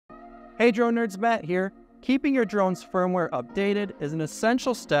Hey drone nerds, Matt here. Keeping your drone's firmware updated is an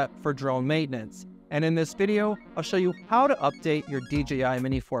essential step for drone maintenance. And in this video, I'll show you how to update your DJI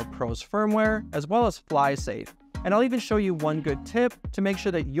Mini 4 Pro's firmware as well as fly safe. And I'll even show you one good tip to make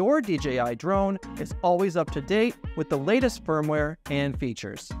sure that your DJI drone is always up to date with the latest firmware and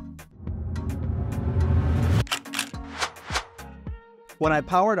features. When I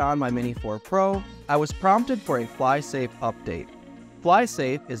powered on my Mini 4 Pro, I was prompted for a fly safe update.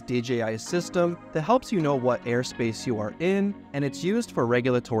 FlySafe is DJI's system that helps you know what airspace you are in, and it's used for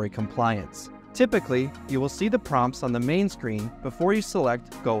regulatory compliance. Typically, you will see the prompts on the main screen before you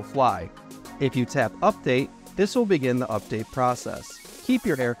select Go Fly. If you tap Update, this will begin the update process. Keep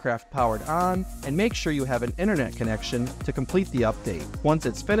your aircraft powered on and make sure you have an internet connection to complete the update. Once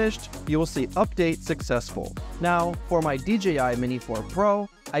it's finished, you will see Update Successful. Now, for my DJI Mini 4 Pro,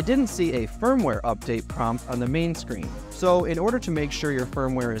 I didn't see a firmware update prompt on the main screen. So in order to make sure your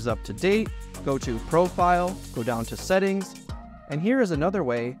firmware is up to date, go to Profile, go down to Settings, and here is another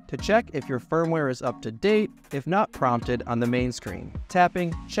way to check if your firmware is up to date if not prompted on the main screen.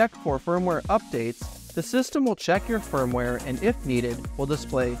 Tapping Check for Firmware Updates, the system will check your firmware and if needed, will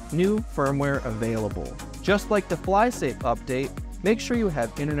display New Firmware Available. Just like the FlySafe update, make sure you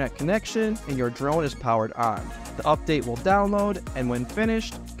have internet connection and your drone is powered on. The update will download, and when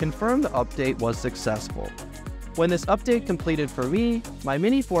finished, confirm the update was successful. When this update completed for me, my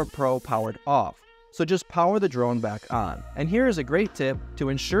Mini 4 Pro powered off, so just power the drone back on. And here is a great tip to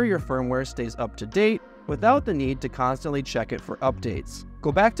ensure your firmware stays up to date without the need to constantly check it for updates.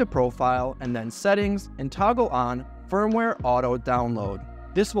 Go back to Profile and then Settings and toggle on Firmware Auto Download.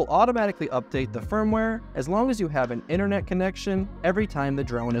 This will automatically update the firmware as long as you have an internet connection every time the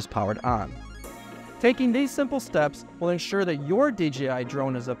drone is powered on. Taking these simple steps will ensure that your DJI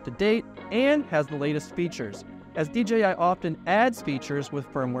drone is up to date and has the latest features, as DJI often adds features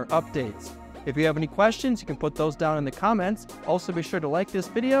with firmware updates. If you have any questions, you can put those down in the comments. Also be sure to like this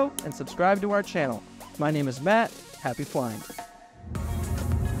video and subscribe to our channel. My name is Matt. Happy flying.